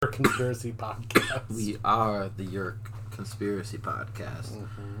Yerk Conspiracy Podcast. We are the Yerk Conspiracy Podcast.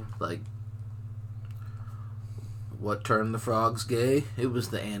 Mm-hmm. Like, what turned the frogs gay? It was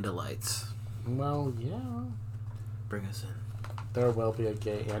the Andalites. Well, yeah. Bring us in. There will be a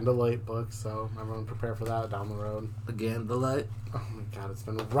gay Andalite book, so everyone prepare for that down the road. A Gandalite? Oh my god, it's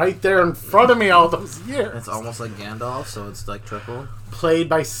been right there in front of me all those years. It's almost like Gandalf, so it's like triple. Played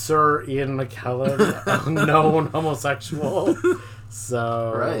by Sir Ian McKellen, a known homosexual.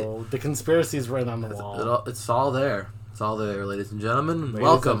 So, right. The conspiracy is right on the wall. It's all there. It's all there, ladies and gentlemen.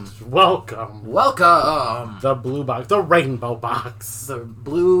 Welcome. Welcome. The blue box. The rainbow box. The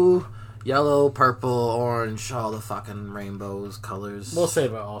blue, yellow, purple, orange, all the fucking rainbows, colors. We'll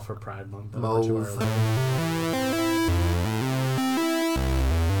save it all for Pride Month. Mauve.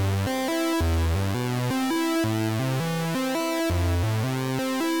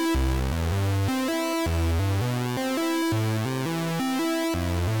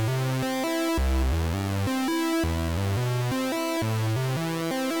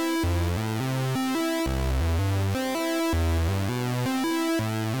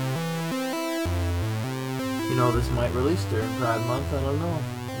 You know, this might release during Pride Month. I don't know.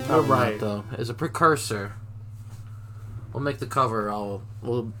 You're right. Though, as a precursor, we'll make the cover.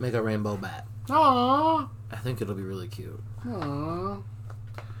 We'll make a rainbow bat. Aww. I think it'll be really cute. Aww.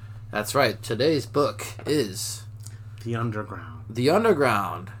 That's right. Today's book is The Underground. The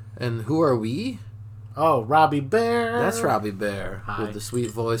Underground. And who are we? Oh, Robbie Bear. That's Robbie Bear. Hi. With the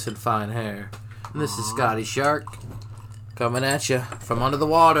sweet voice and fine hair. And this is Scotty Shark. Coming at you from under the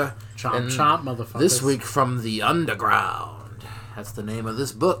water. Chomp, and chomp, motherfuckers. This week from The Underground. That's the name of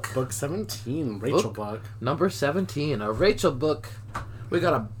this book. Book 17, Rachel book. Number 17, a Rachel book. We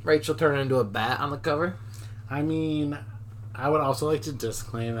got a Rachel turning into a bat on the cover. I mean, I would also like to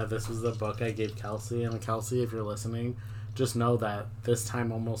disclaim that this was the book I gave Kelsey. And Kelsey, if you're listening, just know that this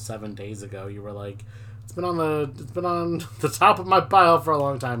time almost 7 days ago, you were like, it's been on the top of my pile for a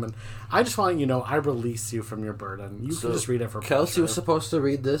long time, and I just want you to know I release you from your burden. You can just read it for Kelsey pleasure. was supposed to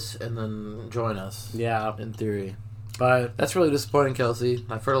read this and then join us. Yeah, in theory, but that's really disappointing, Kelsey.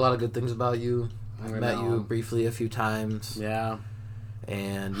 I've heard a lot of good things about you. I've met know. you briefly a few times. Yeah,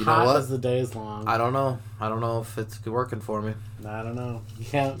 and you hot know what? as the day is long. I don't know if it's working for me. I don't know. You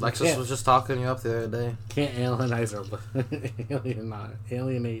can't. Lexus was just talking you up the other day. Can't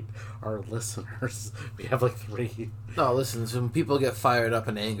alienate our listeners. We have like 3. No, listen. So when people get fired up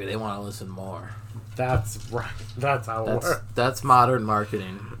and angry, they want to listen more. That's right. That's how it works. That's modern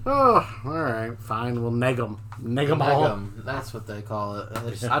marketing. Oh, all right, fine. We'll neg them. Neg them all. That's what they call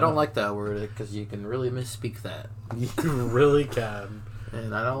it. I don't like that word because you can really misspeak that. You really can.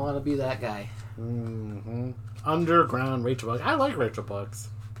 And I don't want to be that guy. Mm-hmm. Underground Rachel book. I like Rachel books.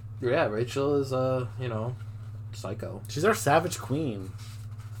 Yeah, Rachel is psycho. She's our savage queen.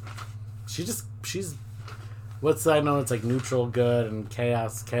 She's what's I know it's like neutral good and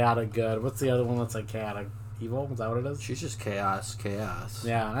chaotic good. What's the other one that's like chaotic evil? Is that what it is? She's just chaos.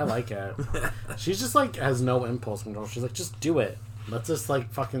 Yeah, I like it. She's just like has no impulse control. She's like, just do it. Let's just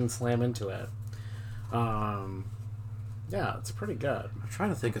like fucking slam into it. Yeah, it's pretty good. I'm trying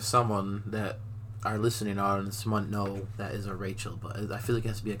to think of someone that our listening audience might know that is a Rachel, but I feel like it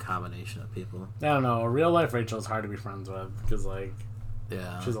has to be a combination of people. I don't know. A real life Rachel is hard to be friends with because like,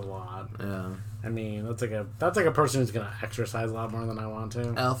 yeah, she's a lot. Yeah, I mean that's like a person who's gonna exercise a lot more than I want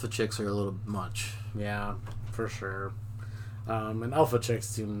to. Alpha chicks are a little much. Yeah, for sure. And alpha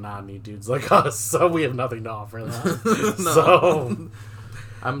chicks do not need dudes like us, so we have nothing to offer them. No. So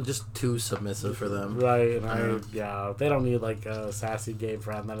I'm just too submissive for them. Right, and they don't need like a sassy gay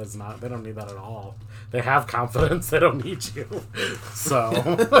friend. They don't need that at all. They have confidence. They don't need you. So,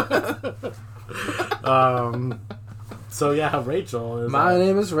 so yeah, Rachel is... My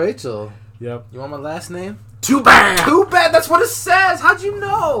name is Rachel. Yep. You want my last name? Too bad! Too bad, that's what it says! How'd you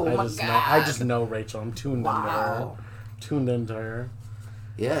know? I just know Rachel. I'm tuned into her.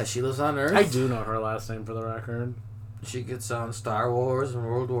 Yeah, she lives on Earth. I do know her last name for the record. She gets on Star Wars and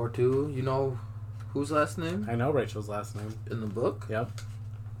World War II. You know whose last name? I know Rachel's last name. In the book? Yep.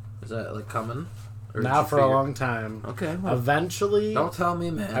 Is that, like, coming? Or Not for a long time. Okay. Well, eventually... Don't tell me,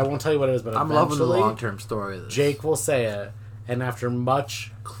 man. I won't tell you what it is, but I'm loving the long-term story of this. Jake will say it, and after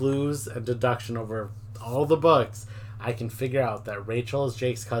much clues and deduction over all the books, I can figure out that Rachel is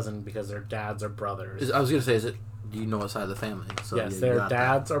Jake's cousin because their dads are brothers. I was going to say, do you know what side of the family? So yes, their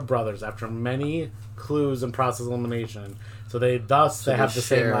dads are brothers after many clues and process elimination. So they have the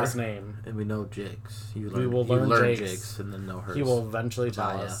same last name. And we know Jake's. We will learn Jake's and then know hers. He will eventually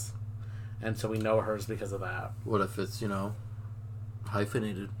tell us. And so we know hers because of that. What if it's,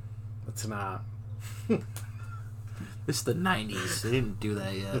 hyphenated? It's not. It's the 90s. They didn't do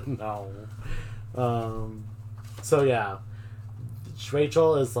that yet. No. So yeah,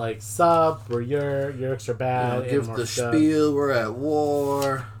 Rachel is like, "Sup, we're Yeerks are bad." Give the spiel. We're at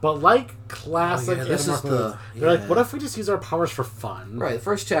war. But like classic Animorphs movies, they're like, "What if we just use our powers for fun?" Right. The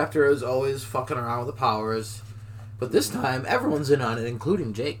first chapter is always fucking around with the powers, but this time everyone's in on it,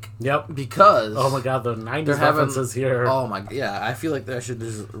 including Jake. Yep. Because oh my god, the '90s references here. Oh my, yeah. I feel like I should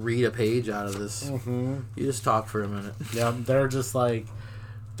just read a page out of this. Mm-hmm. You just talk for a minute. Yep. They're just like.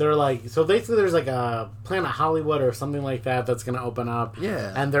 They're like, so basically there's like a Planet Hollywood or something like that that's going to open up.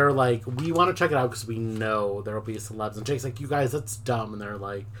 Yeah. And they're like, we want to check it out because we know there will be celebs. And Jake's like, you guys, that's dumb. And they're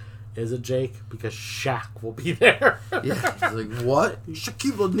like, is it, Jake? Because Shaq will be there. Yeah. He's like, what?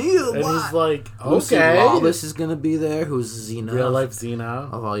 Shaquille O'Neal? And what? he's like, Lucy okay. Lawless is going to be there, who's Xena. Real life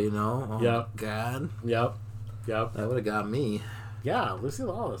Xena. Of all you know. Oh, yep. God. Yep. That would have got me. Yeah, Lucy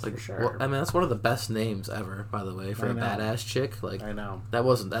Lawless, for sure. Well, I mean, that's one of the best names ever, by the way, for a badass chick. Like, I know.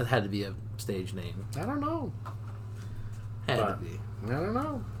 That had to be a stage name. I don't know. Had to be. I don't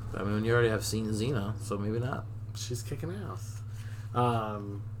know. I mean, you already have seen Xena, so maybe not. She's kicking ass.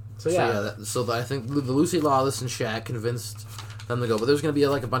 So I think the Lucy Lawless and Shaq convinced them to go, but there's going to be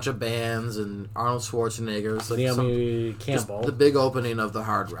like a bunch of bands and Arnold Schwarzenegger. It's like Naomi Campbell. The big opening of the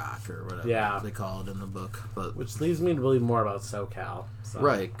Hard Rock or whatever they call it in the book. But which leads me to believe more about SoCal. So.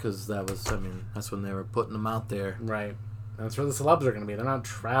 Right, because that's when they were putting them out there. Right. And that's where the celebs are going to be. They're not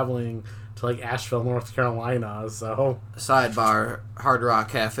traveling to like Asheville, North Carolina, so... Sidebar, Hard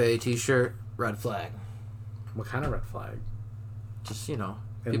Rock Cafe t-shirt, red flag. What kind of red flag? Just,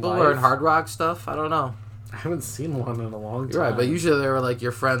 people life? wearing Hard Rock stuff? I don't know. I haven't seen one in a long time. You're right, but usually they were like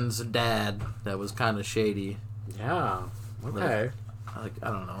your friend's dad that was kind of shady. Yeah. Okay. Like,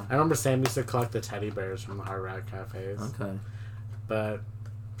 I don't know. I remember Sam used to collect the teddy bears from the Hard Rock Cafes. Okay. But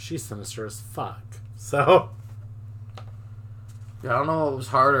she's sinister as fuck. So... Yeah, I don't know what was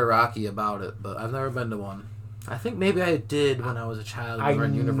hard or rocky about it, but I've never been to one. I think maybe I did when I was a child. I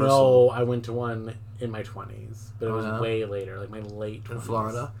know I went to one in my 20s, but it was way later, like my late 20s. In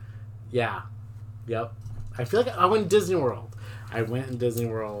Florida? Yeah. Yep. I feel like I went to Disney World. I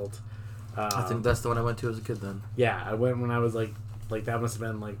think that's the one I went to as a kid then. Yeah, I went when I was like that must have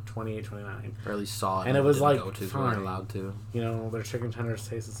been like 28, 29. Or at least saw it. And it was like, go to, fine. We weren't allowed to. Their chicken tenders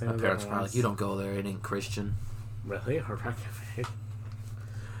taste the same My as parents were everyone's. like, you don't go there, it ain't Christian. Really? Hard Rock Cafe?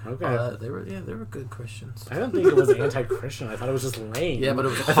 Okay. They were good Christians. I didn't think it was anti-Christian. I thought it was just lame. Yeah, but it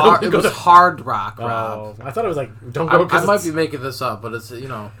was hard. It was hard rock, Rob. I thought it was like don't go. I might be making this up, but it's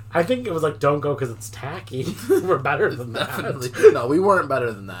I think it was like don't go because it's tacky. We're better than that. Definitely. No, we weren't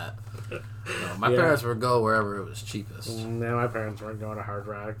better than that. No, my parents would go wherever it was cheapest. No, my parents weren't going to Hard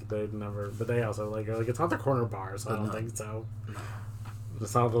Rock. They'd never. But they also are like it's not the corner bar, so I don't think so. No.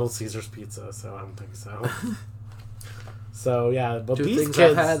 It's not Little Caesar's Pizza, so I don't think so. So yeah, but Two these things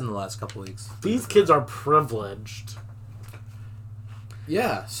kids I've had in the last couple weeks. These kids are privileged.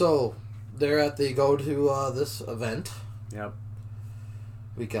 Yeah, so they go to this event. Yep.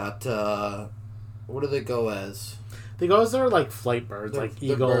 We got what do they go as? They go as their like flight birds, like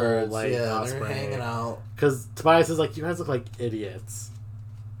eagle, birds, like osprey. They're hanging out. Because Tobias is like, you guys look like idiots.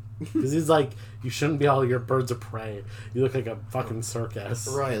 Because he's like, you shouldn't be all your birds of prey. You look like a fucking circus.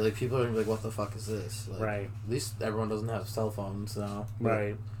 Right, like people are gonna be like, what the fuck is this? Like, right. At least everyone doesn't have cell phones now.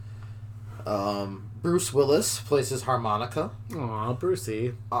 Right. Bruce Willis plays his harmonica. Aw,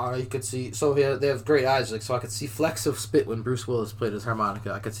 Brucey. You could see, so they have great eyes. Like, so I could see flecks of spit when Bruce Willis played his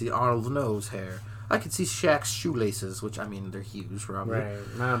harmonica. I could see Arnold's nose hair. I could see Shaq's shoelaces, which, I mean, they're huge, Robert.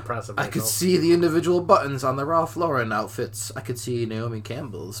 Right, not impressive. I could see the individual buttons on the Ralph Lauren outfits. I could see Naomi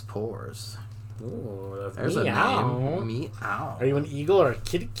Campbell's pores. Ooh, that's There's meow. a name. Meow. Are you an eagle or a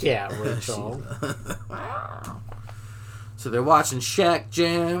kitty cat, Rachel? So they're watching Shaq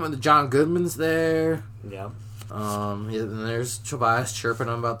Jam, and the John Goodman's there. Yep. And there's Tobias chirping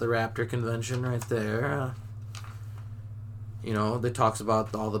him about the Raptor convention right there. They talks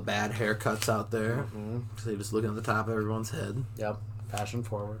about all the bad haircuts out there. Mm-hmm. So they're just looking at the top of everyone's head. Yep. Fashion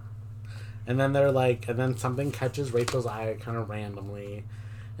forward. And then they're like, and then something catches Rachel's eye kind of randomly,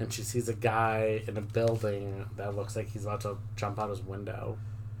 and she sees a guy in a building that looks like he's about to jump out his window.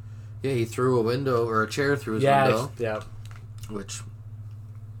 Yeah, he threw a window or a chair through his window. Yeah. Which,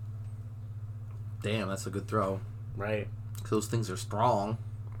 damn, that's a good throw. Right. Those things are strong.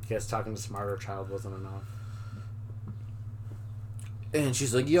 I guess talking to Smarter Child wasn't enough. And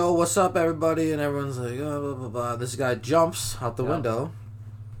she's like, yo, what's up, everybody? And everyone's like, oh, blah, blah, blah. This guy jumps out the window.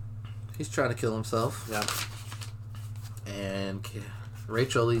 He's trying to kill himself. Yep. And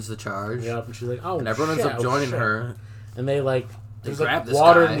Rachel leads the charge. Yep. And she's like, oh, and everyone ends up joining her. And they, like, there's, grab like, this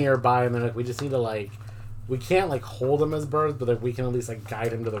water guy nearby, and they're like, we just need to, like, we can't like hold him as birds, but like we can at least like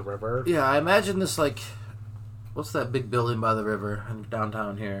guide him to the river. Yeah, I imagine this like, what's that big building by the river in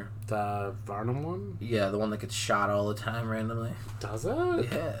downtown here? The Varnum one? Yeah, the one that gets shot all the time randomly. Does it?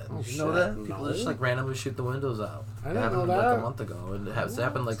 Yeah, Oh, did you know that? no. People just like randomly shoot the windows out. I It didn't happened know like that. a month ago, and it's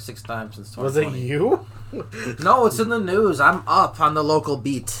happened like 6 times since Was it 2020. you? No, it's in the news. I'm up on the local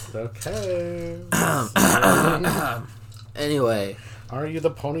beat. Okay. Anyway, Are you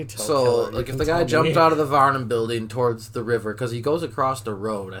the ponytail so killer? like if the guy jumped out of the Varnum building towards the river, because he goes across the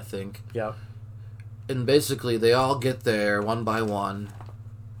road, I think. Yep. And basically, they all get there one by one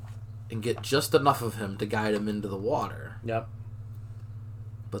and get just enough of him to guide him into the water. Yep.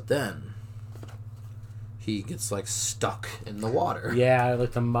 But then he gets like stuck in the water. Yeah,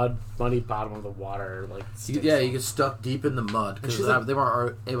 like the muddy bottom of the water. Like He gets stuck deep in the mud because like, they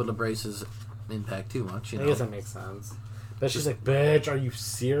weren't able to brace his impact too much. You I know? guess that makes sense. But she's like, bitch, are you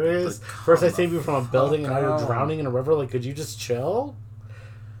serious? Like, First I saved you from a building and now you're on. drowning in a river. Like, could you just chill?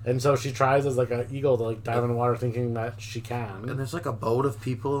 And so she tries as like an eagle to like dive in the water thinking that she can. And there's like a boat of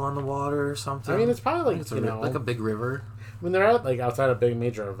people on the water or something. I mean, it's probably like, it's like a big river. when they're at like outside a big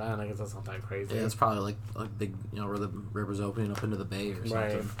major event, I guess that's not that crazy. Yeah, it's probably like big, where the river's opening up into the bay or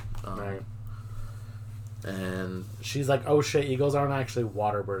something. Right. And She's like, oh shit, eagles aren't actually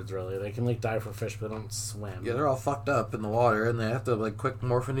water birds, really. They can like dive for fish, but they don't swim. yeah, they're all fucked up in the water, and they have to like quick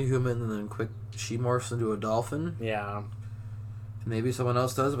morph into human, and then quick she morphs into a dolphin. Yeah. Maybe someone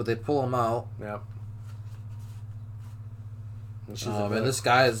else does, but they pull them out. Yep. And she's And this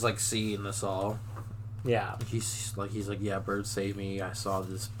guy is like seeing this all. yeah. He's like, yeah, bird save me. I saw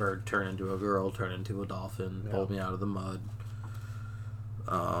this bird turn into a girl, turn into a dolphin, pulled me out of the mud.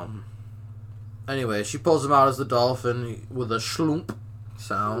 Anyway, she pulls him out as the dolphin with a schloomp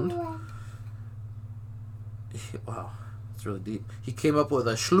sound. Wow, it's really deep. He came up with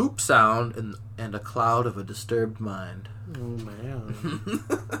a schloop sound and a cloud of a disturbed mind. Oh man.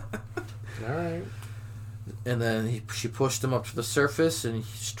 All right. And then she pushed him up to the surface, and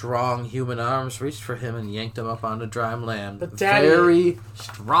strong human arms reached for him and yanked him up onto dry land. But Daddy, very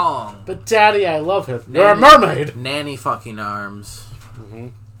strong. But Daddy, I love him. You're a mermaid. Nanny fucking arms. Mm-hmm.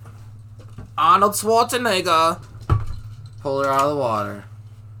 Arnold Schwarzenegger. Pull her out of the water.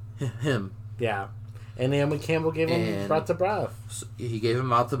 Him. Yeah. And Naomi Campbell gave him breath to breath. So he gave him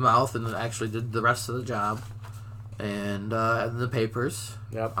mouth to mouth and actually did the rest of the job. And in the papers,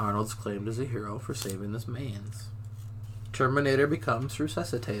 Yep. Arnold's claimed as a hero for saving this man's. Terminator becomes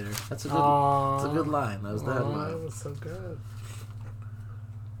resuscitator. That's a good line. That was that line. That was so good.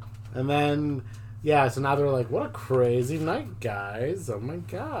 And then, yeah, so now they're like, what a crazy night, guys. Oh my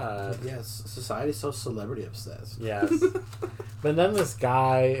god. Yes, society's so celebrity obsessed. Yes. But then this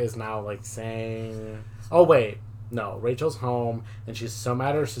guy is now like saying, oh wait, no, Rachel's home and she's so mad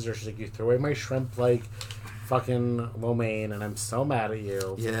at her sister. She's like, you threw away my shrimp like fucking lo mein and I'm so mad at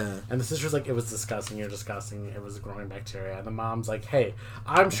you. Yeah. And the sister's like, it was disgusting, you're disgusting, it was growing bacteria. And the mom's like, hey,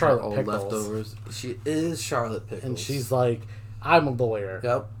 I'm Charlotte Old Pickles. leftovers. She is Charlotte Pickles. And she's like, I'm a lawyer.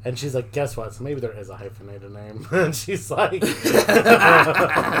 Yep. And she's like, guess what? So maybe there is a hyphenated name. And she's like,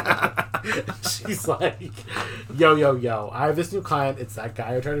 yo, I have this new client. It's that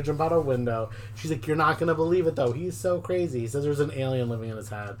guy who tried to jump out a window. She's like, you're not going to believe it, though. He's so crazy. He says there's an alien living in his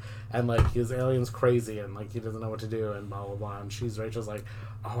head. And, like, his alien's crazy. And, like, he doesn't know what to do. And blah, blah, blah. And Rachel's like,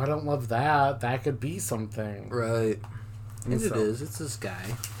 oh, I don't love that. That could be something. Right. And And it so- is. It's this guy.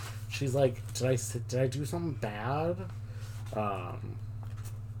 She's like, did I do something bad?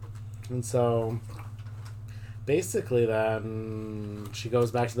 And so basically then she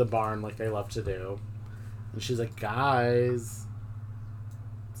goes back to the barn like they love to do. And she's like, guys,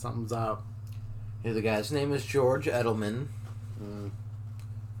 something's up. Yeah, the guy's name is George Edelman. Mm.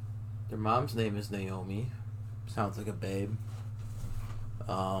 Their mom's name is Naomi. Sounds like a babe.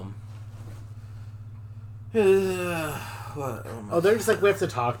 What? Oh, they're just like, we have to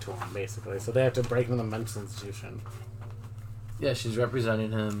talk to him, basically. So they have to break into the mental institution. Yeah, she's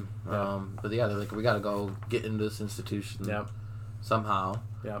representing him. Yeah. But yeah, they're like, we gotta go get into this institution. Yep. Somehow.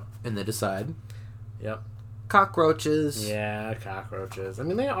 Yep. And they decide. Yep. Cockroaches. Yeah, cockroaches. I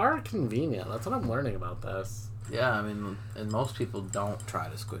mean, they are convenient. That's what I'm learning about this. Yeah, I mean, and most people don't try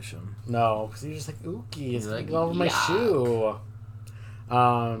to squish them. No, because you're just like, ookie, it's You're like, like, over my yeah. shoe.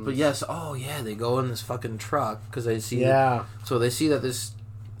 But yes, they go in this fucking truck because they see. Yeah. So they see that this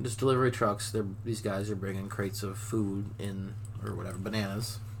delivery trucks, these guys are bringing crates of food in or whatever,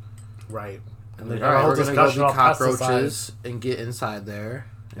 bananas. Right. And they like, got all a right, whole we're gonna go discussion do about cockroaches and get inside there.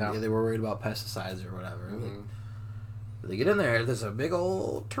 And Yeah. they were worried about pesticides or whatever. Mhm. They get in there. There's a big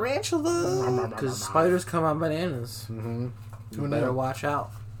old tarantula because spiders come on bananas. Mm-hmm. You better watch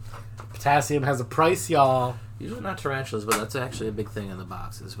out. Potassium has a price, y'all. Usually not tarantulas, but that's actually a big thing in the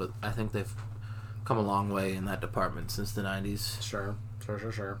boxes. But I think they've come a long way in that department since the 90s. Sure.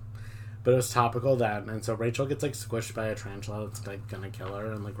 But it was topical then, and so Rachel gets like squished by a tarantula that's like gonna kill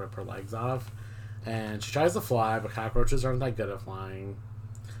her and like rip her legs off. And she tries to fly, but cockroaches aren't that good at flying.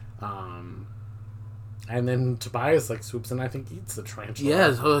 And then Tobias like swoops in, I think eats the tarantula.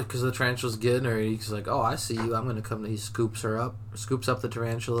 Yeah, because the tarantula's getting her. He's like, "Oh, I see you. I'm gonna come." He scoops up the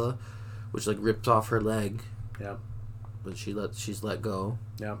tarantula, which like rips off her leg. Yep. But she's let go.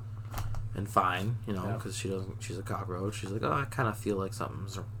 Yep. And fine, because she's a cockroach. She's like, "Oh, I kind of feel like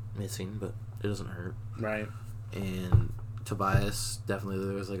something's missing, but it doesn't hurt." Right. And Tobias, definitely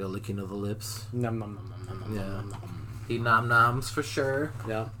there was like a licking of the lips. Nom nom nom nom nom Yeah. nom nom. He nom-noms for sure.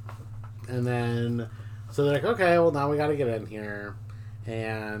 Yeah. And then, so they're like, okay, well now we gotta get in here.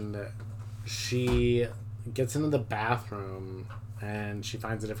 And she gets into the bathroom and she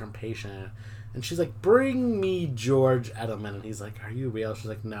finds a different patient. And she's like, bring me George Edelman. And he's like, are you real? She's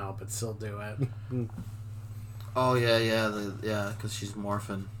like, no, but still do it. Oh, yeah, because she's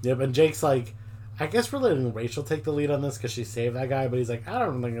morphing. Yep, and Jake's like, I guess we're letting Rachel take the lead on this because she saved that guy, but he's like, I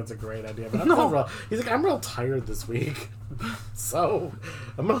don't think that's a great idea. But he's like, I'm real tired this week, so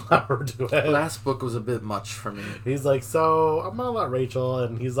I'm gonna let her do it. Last book was a bit much for me. He's like, so I'm gonna let Rachel,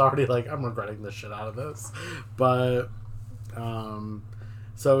 and he's already like, I'm regretting the shit out of this. But,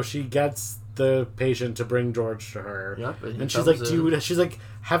 so she gets the patient to bring George to her. Yep, and she's like, dude, she's like,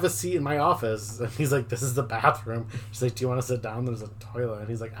 have a seat in my office. And he's like, this is the bathroom. She's like, do you want to sit down? There's a toilet. And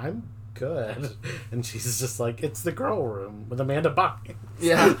he's like, I'm good. And she's just like, it's the girl room with Amanda Bynes.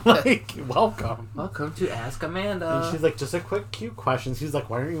 Yeah. Like, welcome to Ask Amanda. And she's like, just a quick cute question. She's like,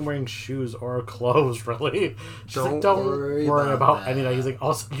 why aren't you wearing shoes or clothes, really? She's Don't like, don't worry about that. anything. He's like,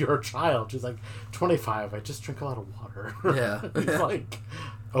 also, you're a child. She's like, 25. I just drink a lot of water. Yeah. He's like,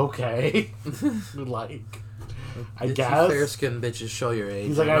 okay. Like, I It's guess. fair skinned bitches show your age.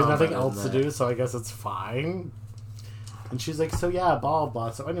 He's like, I have nothing else to do, so I guess it's fine. And she's like, so yeah, blah,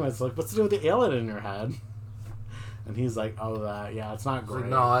 blah. So anyways, like, what's to do with the alien in your head? And he's like, oh, that, yeah, it's not great. Like,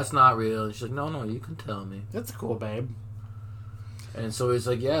 no, that's not real. And she's like, no, you can tell me. It's cool, babe. And so he's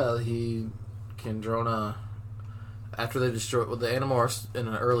like, yeah, Kendrona, after they destroyed, the Animorphs in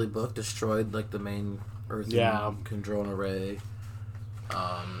an early book destroyed, like, the main Earth Kendrona ray.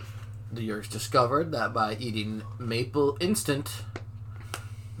 The Yeerks discovered that by eating maple and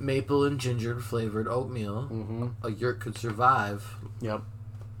ginger flavored oatmeal, a Yeerk could survive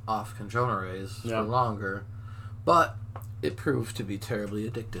off Kendrona rays for longer, but it proved to be terribly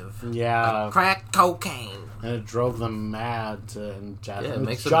addictive. Yeah. Like crack cocaine. And it drove them mad to ingest. Yeah, it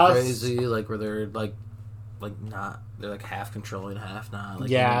makes them crazy, like where they're like not, they're like half controlling, half not. Like,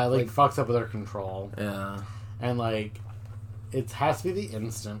 like fucks up with their control. Yeah. And like, it has to be the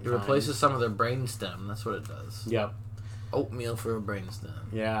instant. It replaces some of their brain stem. That's what it does. Yep. Oatmeal for a brain stem.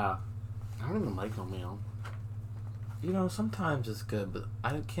 Yeah. I don't even like oatmeal. Sometimes it's good, but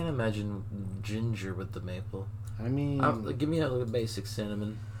I can't imagine ginger with the maple. I mean, give me a basic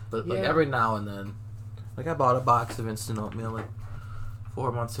cinnamon, but like every now and then. Like I bought a box of instant oatmeal like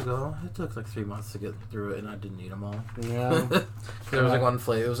 4 months ago. It took like 3 months to get through it, and I didn't eat them all. Yeah. There was like one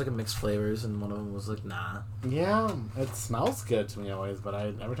flavor. It was like a mixed flavors, and one of them was like nah. Yeah, it smells good to me always, but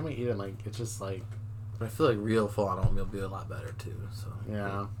every time I eat it, like it's just like. But I feel like real full-on oatmeal would be a lot better too. So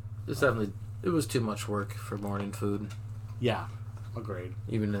yeah, it was too much work for morning food. Yeah, agreed.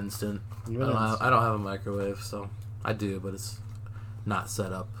 Even instant. I don't have a microwave, so I do, but it's not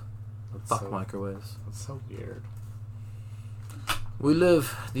set up. Fuck microwaves. That's so weird. We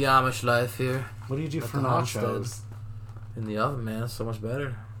live the Amish life here. What do you do for nachos? In the oven, man. It's so much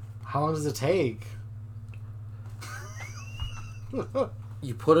better. How long does it take?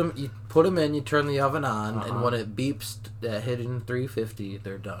 You put them in, you turn the oven on, and when it beeps hitting 350,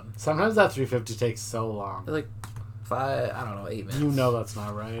 they're done. Sometimes that 350 takes so long. They're like 8 minutes. You know that's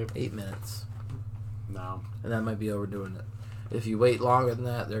not right. 8 minutes. No. And that might be overdoing it. If you wait longer than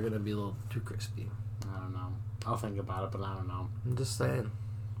that, they're going to be a little too crispy. I don't know. I'll think about it, but I don't know. I'm just saying.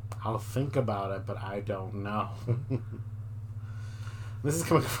 I'll think about it, but I don't know. This is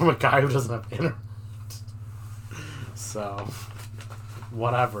coming from a guy who doesn't have internet. So,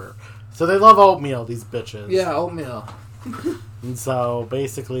 whatever. So they love oatmeal, these bitches. Yeah, oatmeal. And so,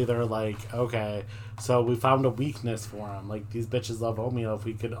 basically, they're like, okay, so we found a weakness for them. Like, these bitches love oatmeal. If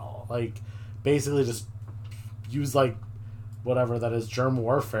we could, basically just use, whatever that is, germ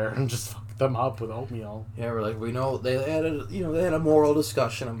warfare, and just fuck them up with oatmeal. Yeah, we're like, we know they had a moral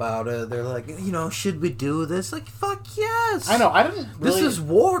discussion about it. They're like, should we do this? Like, fuck yes. I know. I didn't. Really, this is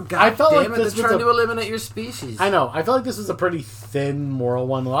war. God I felt damn like it! this They're trying to eliminate your species. I know. I felt like this was a pretty thin moral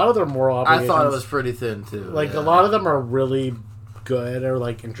one. A lot of their moral obligations. I thought it was pretty thin too. Like a lot of them are really good or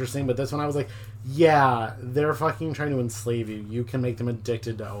like interesting, but this one I was like, yeah, they're fucking trying to enslave you. You can make them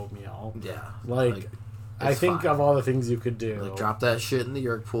addicted to oatmeal. Yeah, like I think of all the things you could do. Like drop that shit in the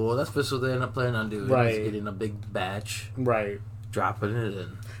Yerk pool. That's just what they end up planning on doing. Right. Is getting a big batch. Right. Dropping it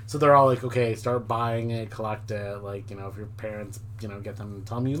in. So they're all like, okay, start buying it, collect it. Like, if your parents, get them,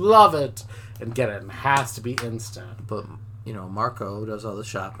 tell them you love it, and get it. And it has to be instant. But, Marco does all the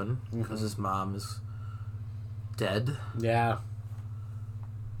shopping because his mom is dead. Yeah.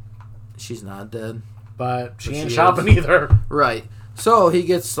 She's not dead. But she ain't shopping either. Right. So he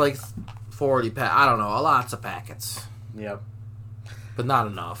gets like 40 lots of packets. Yep. But not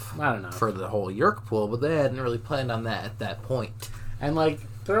enough. Not enough. For the whole Yerk pool, but they hadn't really planned on that at that point. And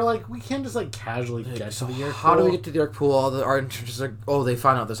they're like, we can't just casually get to the Yerk pool. How do we get to the Yerk pool? Our entrances are... Oh, they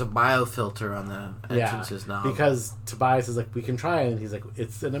found out there's a biofilter on the entrances now. Because Tobias is like, we can try it. And he's like,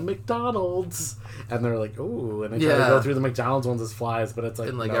 it's in a McDonald's. And they're like, ooh. And they try to go through the McDonald's ones as flies, but it's like,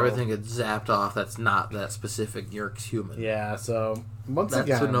 and everything gets zapped off. That's not that specific Yerk's human. Yeah, so that's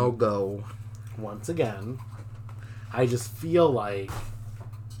a no-go. Once again, I just feel like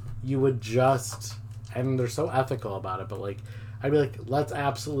you would just... And they're so ethical about it, but I'd be like, let's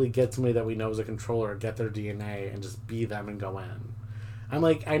absolutely get somebody that we know is a controller, get their DNA, and just be them and go in. I'm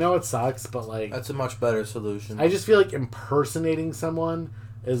like, I know it sucks, but that's a much better solution. I just feel like impersonating someone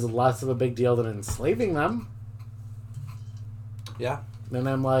is less of a big deal than enslaving them. Yeah. And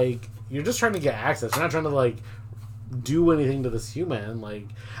I'm like, you're just trying to get access. You're not trying to do anything to this human.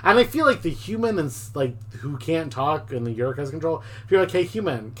 And I feel like the human is who can't talk and the Yerk has control. If you're like, hey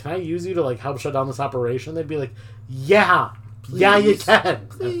human, can I use you to help shut down this operation? They'd be like, yeah. Please, yeah, you can.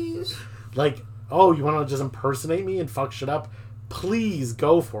 Please. Oh, you want to just impersonate me and fuck shit up? Please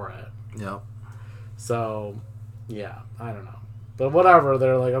go for it. Yeah. So, yeah, I don't know. But whatever,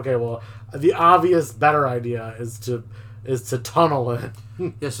 they're like, okay, well, the obvious better idea is to tunnel it.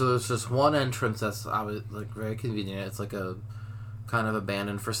 Yeah, so there's this one entrance that's very convenient. It's like a kind of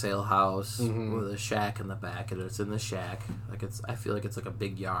abandoned for sale house with a shack in the back, and it's in the shack. I feel like it's like a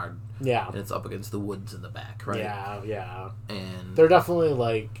big yard. Yeah. And it's up against the woods in the back, right? Yeah. And they're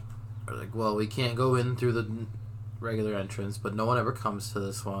definitely well, we can't go in through the regular entrance, but no one ever comes to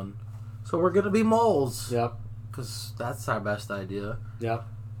this one. So we're going to be moles. Yep. Because that's our best idea. Yep.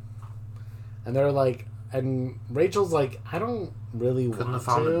 And they're and Rachel's I don't really Couldn't want have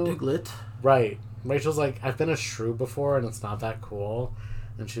found to. a Diglett. Right. Rachel's I've been a shrew before and it's not that cool.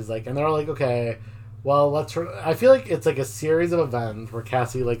 And she's and they're okay, well, I feel like it's a series of events where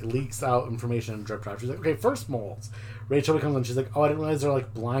Cassie leaks out information in drip drive. She's okay, first moles. Rachel becomes and she's oh, I didn't realize they're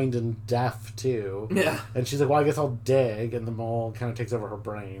blind and deaf too. Yeah. And she's well, I guess I'll dig, and the mole kind of takes over her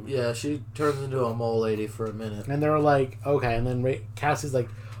brain. Yeah, she turns into a mole lady for a minute. And they're okay, and then Cassie's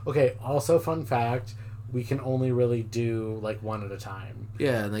okay, also fun fact, we can only really do one at a time.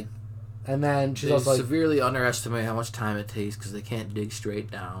 Yeah, and then she's they also severely underestimate how much time it takes because they can't dig straight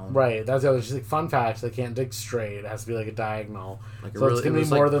down. Right, that's the other. She's fun fact, they can't dig straight. It has to be a diagonal. So it's going to be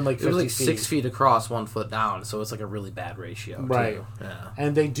more than 50 it was feet. 6 feet across, 1 foot down, so it's a really bad ratio. Right. Too. Yeah.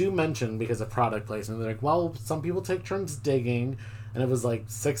 And they do mention, because of product placement, they're well, some people take turns digging, and it was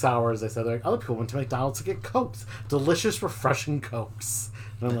 6 hours. They said other people went to McDonald's to get Cokes. Delicious, refreshing Cokes.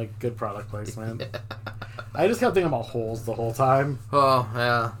 And I'm good product placement. Yeah. I just kept thinking about holes the whole time. Oh,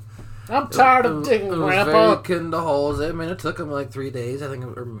 yeah. I'm tired of digging, Grandpa. Very akin to holes. I mean, it took them 3 days, I think,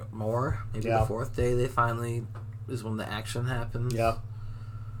 or more. Maybe the fourth day they finally is when the action happens. Yep.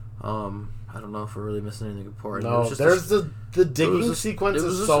 I don't know if we're really missing anything important. No, there's the digging sequence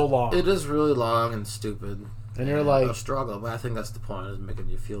is so long. It is really long and stupid. And you're a struggle, but I think that's the point, is making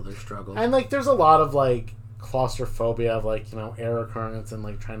you feel their struggle. And there's a lot of claustrophobia of air currents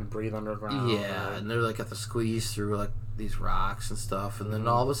and trying to breathe underground. Yeah, and they're at the squeeze through these rocks and stuff, and then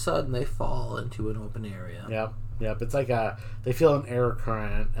all of a sudden they fall into an open area. Yep. It's they feel an air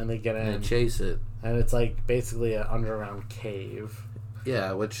current and they get in and chase it, and it's basically an underground cave.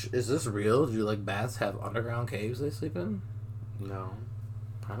 Yeah, which is this real? Do bats have underground caves they sleep in? No,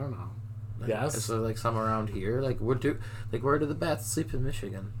 I don't know. Yes, is there some around here? Where do the bats sleep in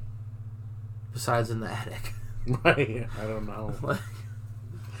Michigan? Besides in the attic. Right. I don't know.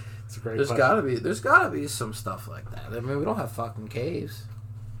 It's a great question. There's gotta be some stuff like that. I mean, we don't have fucking caves.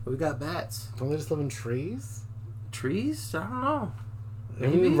 But we got bats. Don't they just live in trees? Trees? I don't know.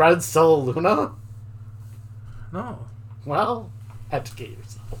 Have you read Stellaluna? No. Well, educate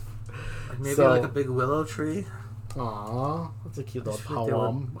yourself. Like maybe like a big willow tree. Aw, that's a cute little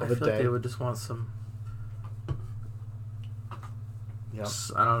poem of a day. I feel like they would just want some. Yep.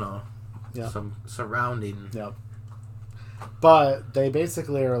 I don't know. Yep. Some surrounding. Yep. But they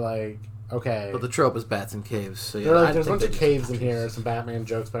basically are like, okay. But the trope is bats in caves. So yeah, they're like, there's a bunch of caves in here. Some Batman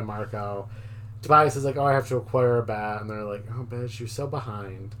jokes by Marco. Tobias is like, oh, I have to acquire a bat. And they're like, oh, bitch, you're so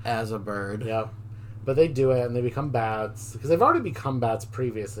behind. As a bird. Yep. But they do it, and they become bats. Because they've already become bats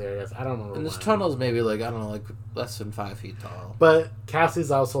previously, I guess. I don't remember. And this tunnel's maybe, like, I don't know, like, less than 5 feet tall. But Cassie's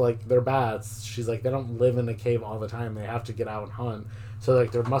also like, they're bats. She's like, they don't live in a cave all the time. They have to get out and hunt. So,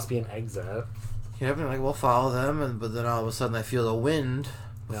 like, there must be an exit. Yeah, and like, we'll follow them, but then all of a sudden I feel the wind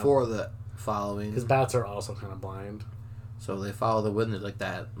before the following. Because bats are also kind of blind. So they follow the wind, like,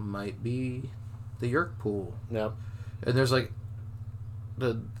 that might be the Yerk pool. Yep. And there's, like,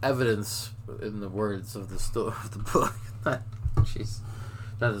 the evidence in the words of the story of the book. Jeez,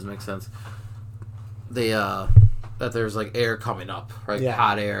 that doesn't make sense. They that there's like air coming up, right? Yeah.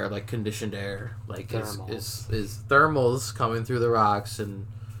 Hot air, like conditioned air, like is thermals coming through the rocks, and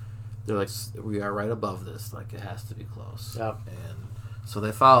they're like, we are right above this, like it has to be close. Yep. And so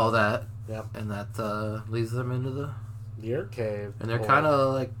they follow that. Yep. And that leads them into the Yerk cave, and they're kind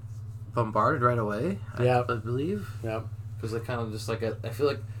of like bombarded right away. Yep. I believe. Yep. Because they kind of just like I feel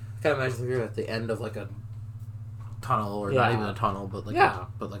like I kind of imagine you're at the end of like a tunnel, or not even a tunnel, but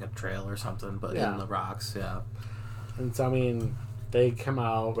like a trail or something, but in the rocks, And so I mean, they come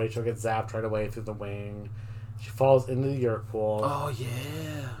out. Rachel gets zapped right away through the wing. She falls into the Yerk pool. Oh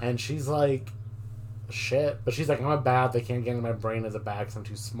yeah. And she's like, shit. But she's like, I'm a bat. They can't get into my brain as a bat because I'm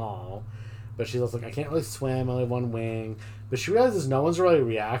too small. But she's also like, I can't really swim. I only have one wing. But she realizes no one's really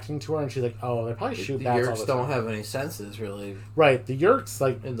reacting to her, and she's like, oh, they probably shoot bats all the time. The Yerks don't have any senses, really. Right. The Yerks,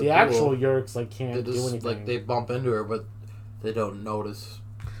 like, the actual Yerks, like, can't do anything. Like, they bump into her, but they don't notice.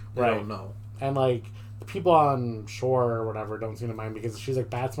 They don't know. And, like, the people on shore or whatever don't seem to mind, because she's like,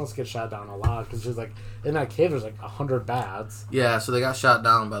 bats must get shot down a lot, because she's like, in that cave there's like 100 bats. Yeah, so they got shot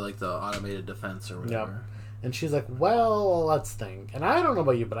down by, like, the automated defense or whatever. Yep. And she's like, well, let's think. And I don't know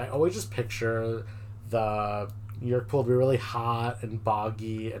about you, but I always just picture the Yerk pool to be really hot and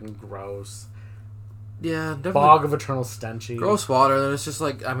boggy and gross. Yeah, definitely. Bog of eternal stenchy. Gross water. Then it's just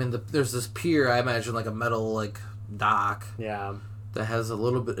like, I mean, there's this pier, I imagine, like a metal, like, dock. Yeah. That has a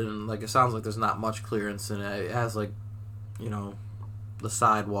little bit, and like, it sounds like there's not much clearance in it. It has, like, you know, the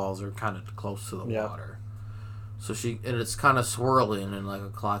side walls are kind of close to the water. So and it's kind of swirling in, like, a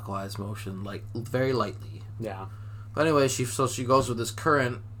clockwise motion, like, very lightly. Yeah. But anyway, she goes with this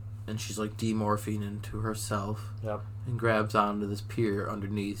current, and she's like demorphing into herself. Yep. And grabs onto this pier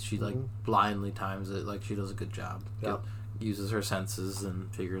underneath. She like blindly times it, like she does a good job. Yep. Uses her senses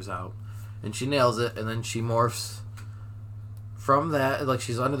and figures out, and she nails it. And then she morphs from that, like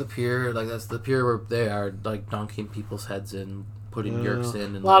she's under the pier, like that's the pier where they are like dunking people's heads in, putting Yerks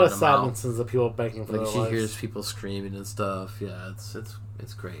in, and a lot of silences of people begging for like their she lives. hears people screaming and stuff. Yeah,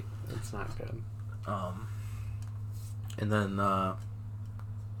 it's great. It's not good. And then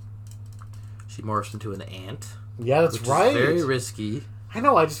she morphs into an ant. Yeah, that's right. Is very risky. I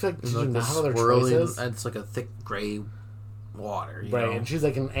know. I just feel like, did you not have other choices? It's like a thick gray water. You right, know? and she's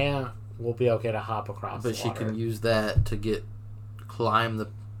like, an ant will be okay to hop across. But she can use that to climb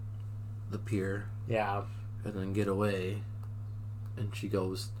the pier. Yeah. And then get away. And she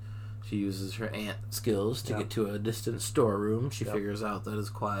uses her ant skills to get to a distant storeroom. She figures out that it's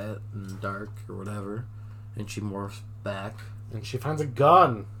quiet and dark or whatever. And she morphs back. And she finds a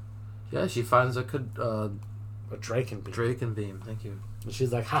gun. Yeah, she finds a Draken beam. Draken beam, thank you. And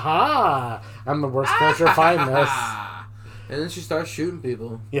she's like, ha! I'm the worst character to find this. And then she starts shooting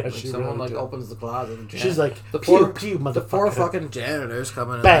people. Yeah, like she someone really opens the closet. And she's like, the pew, motherfucker. The 4 fucking janitors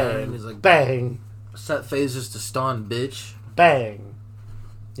coming in bang, there, and he's like, bang. Set phasers to stun, bitch. Bang.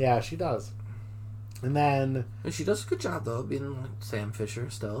 Yeah, she does. And then... And she does a good job, though, being like Sam Fisher,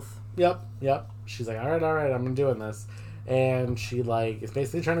 stealth. Yep. She's like, all right, I'm doing this. And she, like, is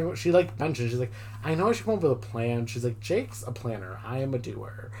basically trying to... She, like, mentions, she's like, I know I should come up with a plan. She's like, Jake's a planner. I am a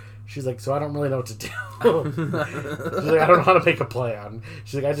doer. She's like, so I don't really know what to do. She's like, I don't know how to make a plan.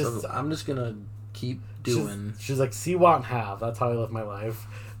 She's like, I'm just gonna keep doing... She's like, see, want, have. That's how I live my life.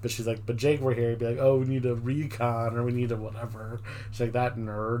 But she's like, but Jake, we're here. He'd be like, oh, we need a recon, or we need a whatever. She's like, that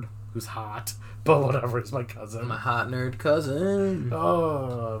nerd who's hot. But whatever, he's my cousin. My hot nerd cousin.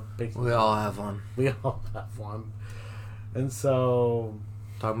 Oh, big. We all have one. We all have one. And so...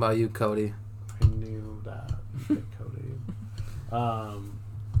 Talking about you, Cody. I knew that. Big Cody.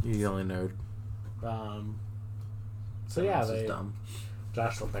 You're the only nerd. So yeah, This is dumb.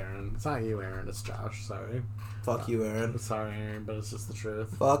 Josh LeBaron. It's not you, Aaron. It's Josh. Sorry. Fuck you, Aaron. Sorry, Aaron, but it's just the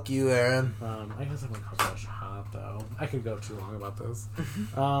truth. Fuck you, Aaron. I guess I'm gonna call that a shot, though. I could go too long about this.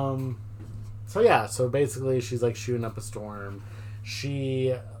 So basically she's, like, shooting up a storm.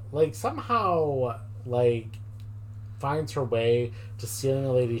 She, like, somehow, like, finds her way to stealing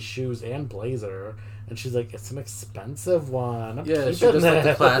a lady's shoes and blazer. And she's like, it's an expensive one. I'm she just like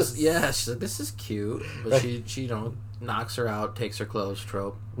the class. Yeah, she's like, this is cute. But right. she knocks her out, takes her clothes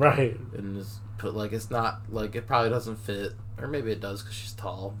trope. Right. And is put, like, it's not, like, it probably doesn't fit. Or maybe it does because she's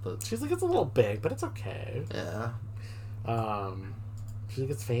tall. But she's like, it's a little big, but it's okay. Yeah. She's like,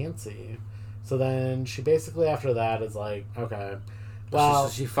 it's fancy. So then she basically, after that, is like, okay. Well,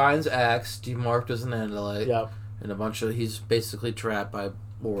 she finds Axe, demorphed as an Andalite. Yep. And he's basically trapped by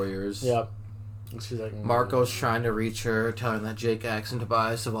warriors. Yep. And she's like, Marco's trying to reach her, telling that Jake, Axe, and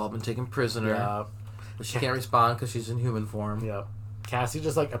Tobias have all been taken prisoner. Yep. But she can't respond because she's in human form. Yep. Cassie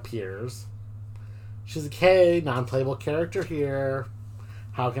just, like, appears. She's like, hey, non-playable character here.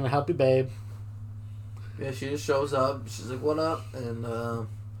 How can I help you, babe? Yeah, she just shows up. She's like, what up? And,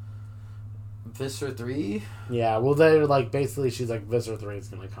 Visser 3? Yeah, well, they're, like, basically, she's like, Visser 3 is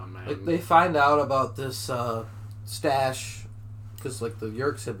gonna come in. Like, they find out about this, stash, because, like, the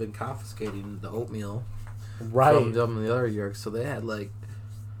Yerks had been confiscating the oatmeal. Right. From them and the other Yerks, so they had, like,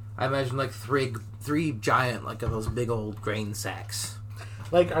 I imagine, like, three giant, like, of those big old grain sacks.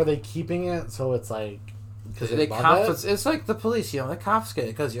 Like, are they keeping it so it's, like, because they love it? It's like the police, you know, they confiscate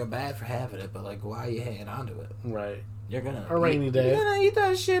it because you're bad for having it, but, like, why are you hanging on to it? Right. You're gonna... A rainy day. You're gonna eat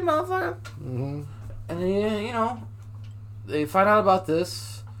that shit, motherfucker. Mm-hmm. And then, you know, they find out about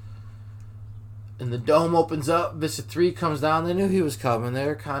this, and the dome opens up, Visser 3 comes down, they knew he was coming, they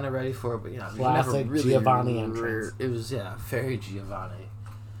were kind of ready for it, but, you know, classic never really Giovanni entrance. It was, yeah, very Giovanni.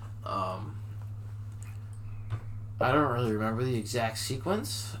 I don't really remember the exact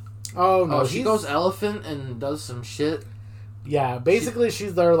sequence. Oh, no. She goes elephant and does some shit. Yeah, basically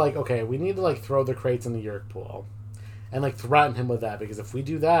she's there like, okay, we need to, like, throw the crates in the Yerk pool. And, like, threaten him with that. Because if we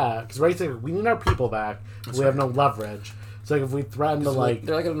do that... Because, right, like, we need our people back. That's we right. have no leverage. So, like, if we threaten to, like...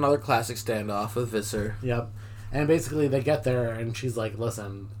 They're like another classic standoff with Visser. Yep. And basically they get there and she's like,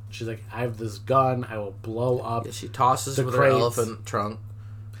 listen... She's like, I have this gun. I will blow up she tosses the with crates. her elephant trunk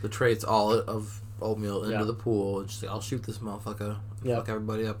the traits all of oatmeal into the pool. And she's like, I'll shoot this motherfucker. Fuck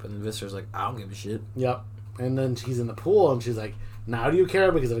everybody up. And Visser's like, I don't give a shit. Yep. And then she's in the pool and she's like, now do you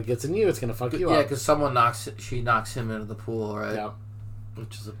care? Because if it gets in you, it's going to fuck you up. Yeah, because she knocks him into the pool, right? Yep.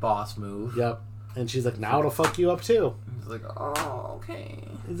 Which is a boss move. Yep. And she's like, now it'll fuck you up too. He's like, oh, okay.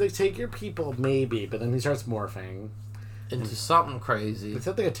 He's like, take your people, maybe. But then he starts morphing. Into something crazy. It's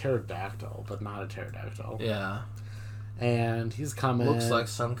like a pterodactyl, but not a pterodactyl. Yeah. And he's coming. Looks like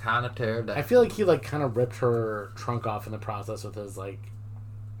some kind of pterodactyl. I feel like he, like, kind of ripped her trunk off in the process with his, like...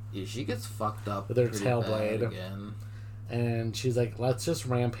 Yeah, she gets fucked up with her tail blade. Again. And she's like, let's just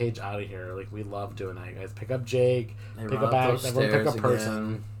rampage out of here. Like, we love doing that, guys. Pick up Jake. Pick up Axe. Everyone pick a person.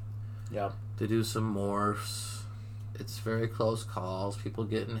 Again. Yep. They do some morphs. It's very close calls. People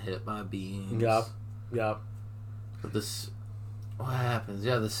getting hit by beams. Yep. Yep. But what happens?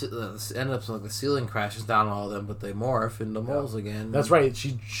 Yeah, this ends up like the ceiling crashes down on all of them, but they morph into moles again. That's right.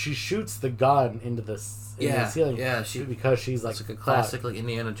 She shoots the gun into the ceiling. Yeah, because she's like, it's like a classic like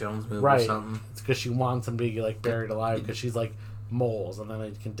Indiana Jones movie right. or something. It's because she wants them to be like buried alive because she's like moles, and then they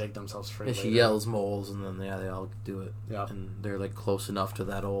can dig themselves free. And she yells moles, and then they all do it. Yeah, and they're like close enough to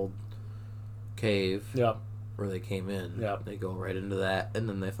that old cave. Yep. Where they came in. Yep. They go right into that, and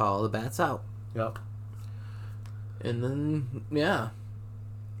then they follow the bats out. Yep. And then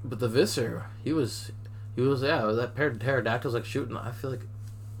but the Visser, he was that pterodactyl's like shooting. I feel like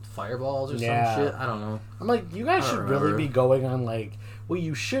fireballs or some shit. I don't know. I'm like, you guys should really be going on like what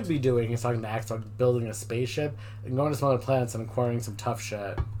you should be doing is talking to Axe about building a spaceship and going to some other planets and acquiring some tough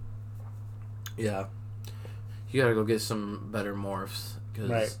shit. Yeah, you gotta go get some better morphs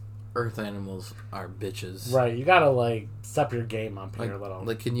because Earth animals are bitches. Right, you gotta like step your game up here a little.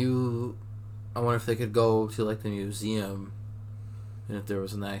 Like, can you? I wonder if they could go to like the museum, and if there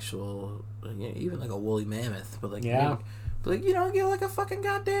was an actual, even like a woolly mammoth, but like get like a fucking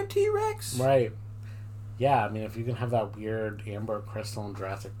goddamn T-Rex. Right. Yeah, I mean, if you can have that weird amber crystal in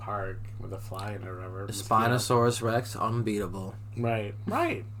Jurassic Park with a fly in it or whatever. The Spinosaurus Rex, unbeatable. Right.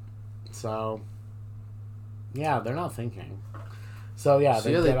 So, yeah, they're not thinking. So, yeah,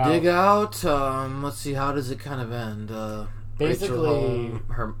 they dig out. Let's see, how does it kind of end? Basically,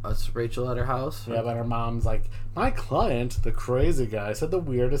 Rachel at her house. Yeah, but her mom's like, my client, the crazy guy, said the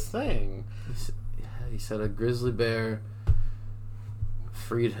weirdest thing. He said a grizzly bear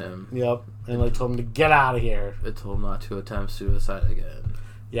freed him. Yep, and they told him to get out of here. It told him not to attempt suicide again.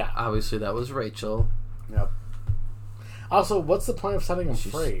 Yeah. Obviously, that was Rachel. Yep. Also, what's the point of setting him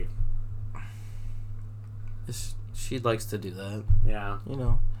free? She likes to do that. Yeah. You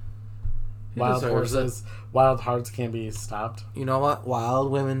know. Wild horses, wild hearts can't be stopped. You know what? Wild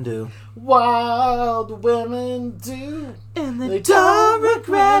women do. Wild women do. And they don't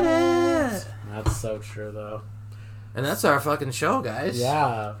regret it. That's so true, though. And that's our fucking show, guys.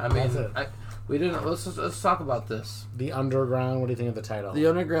 Yeah. I mean, we didn't. Let's talk about this. The Underground. What do you think of the title? The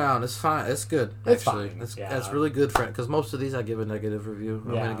Underground is fine. It's good. It's actually. fine. It's really good for it because most of these I give a negative review.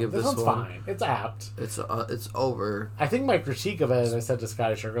 I'm gonna give this one's one. fine. It's apt. It's over. I think my critique of it, as I said to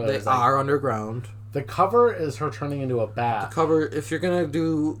Scotty earlier, they are underground. The cover is her turning into a bat. The cover, if you're gonna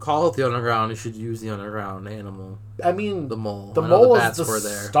call it the Underground, you should use the Underground animal. I mean, the mole. The mole is the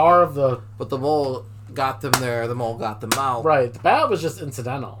star of the. But the mole got them there. The mole got them out. Right. The bat was just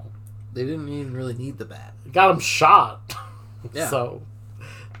incidental. They didn't even really need the bat. It got him shot. Yeah. So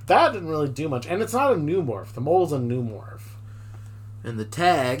that didn't really do much, and it's not a new morph. The mole's a new morph. And the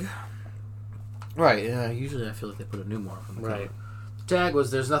tag. Right. Yeah. Usually, I feel like they put a new morph on the cover. Right. The tag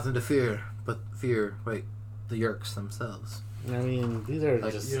was "There's nothing to fear, but fear." Wait, the Yerks themselves. I mean, these are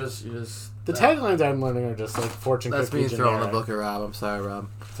like, just... You just the taglines I'm learning are just like fortune cookie. That's me throwing the book at Rob. I'm sorry, Rob.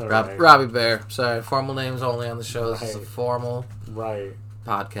 Right. Robbie Bear. Sorry. Formal names only on the show. This is a formal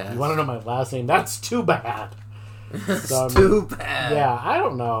podcast. You want to know my last name? That's too bad. It's too bad. Yeah, I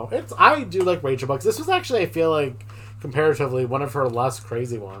don't know. I do like Rachel books. This was actually, I feel like, comparatively, one of her less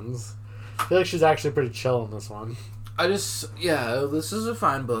crazy ones. I feel like she's actually pretty chill in this one. This is a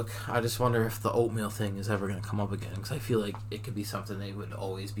fine book. I just wonder if the oatmeal thing is ever going to come up again, because I feel like it could be something they would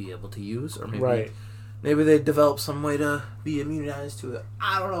always be able to use, or maybe they develop some way to be immunized to it.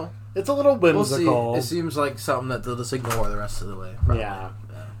 I don't know. It's a little whimsical. We'll see. It seems like something that they'll just ignore the rest of the way. Probably. Yeah.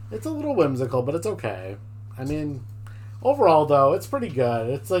 It's a little whimsical, but it's okay. I mean, overall, though, it's pretty good.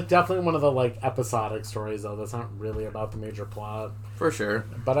 It's like definitely one of the like episodic stories, though. That's not really about the major plot. For sure.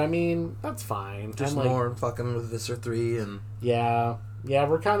 But I mean, that's fine. Just more fucking with Visser 3 and... Yeah,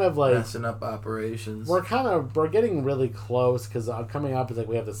 we're kind of like... messing up operations. We're getting really close, because coming up is like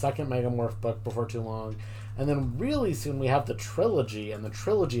we have the second Megamorph book before too long, and then really soon we have the trilogy, and the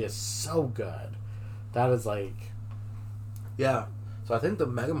trilogy is so good. That is like... Yeah. So I think the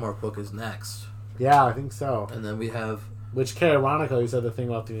Megamorph book is next. Yeah, I think so. And then we have... Which, ironically, you said the thing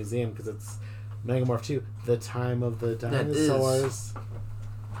about the museum, because it's Megamorph 2, The Time of the Dinosaurs.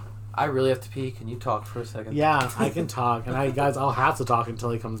 I really have to pee. Can you talk for a second? Yeah, I can talk. And I'll have to talk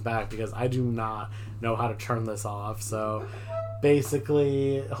until he comes back, because I do not know how to turn this off. So,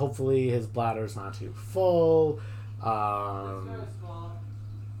 basically, hopefully his bladder's not too full.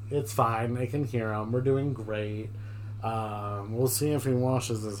 It's fine. I can hear him. We're doing great. We'll see if he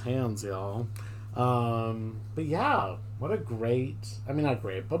washes his hands, y'all. But yeah, what a great... I mean, not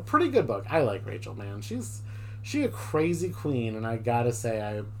great, but pretty good book. I like Rachel, man. She's a crazy queen, and I gotta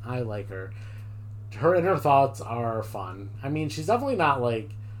say, I like her. Her inner thoughts are fun. I mean, she's definitely not,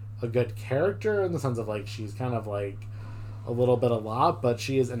 like, a good character in the sense of, like, she's kind of, like, a little bit a lot, but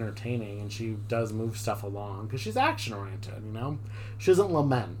she is entertaining, and she does move stuff along, because she's action-oriented, you know? She doesn't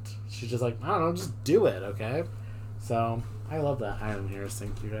lament. She's just like, I don't know, just do it, okay? So, I love that Iron Hair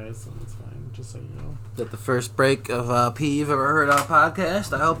sync, you guys, so that's fine, just so you know. Is that the first break of pee you've ever heard on a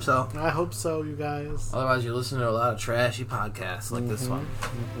podcast? I hope so. I hope so, you guys. Otherwise, you're listening to a lot of trashy podcasts like this one.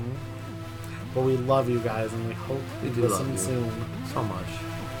 Mm-hmm. But we love you guys, and we hope you listen soon. So much.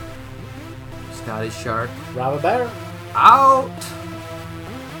 Scotty Shark. Rob a Bear. Out!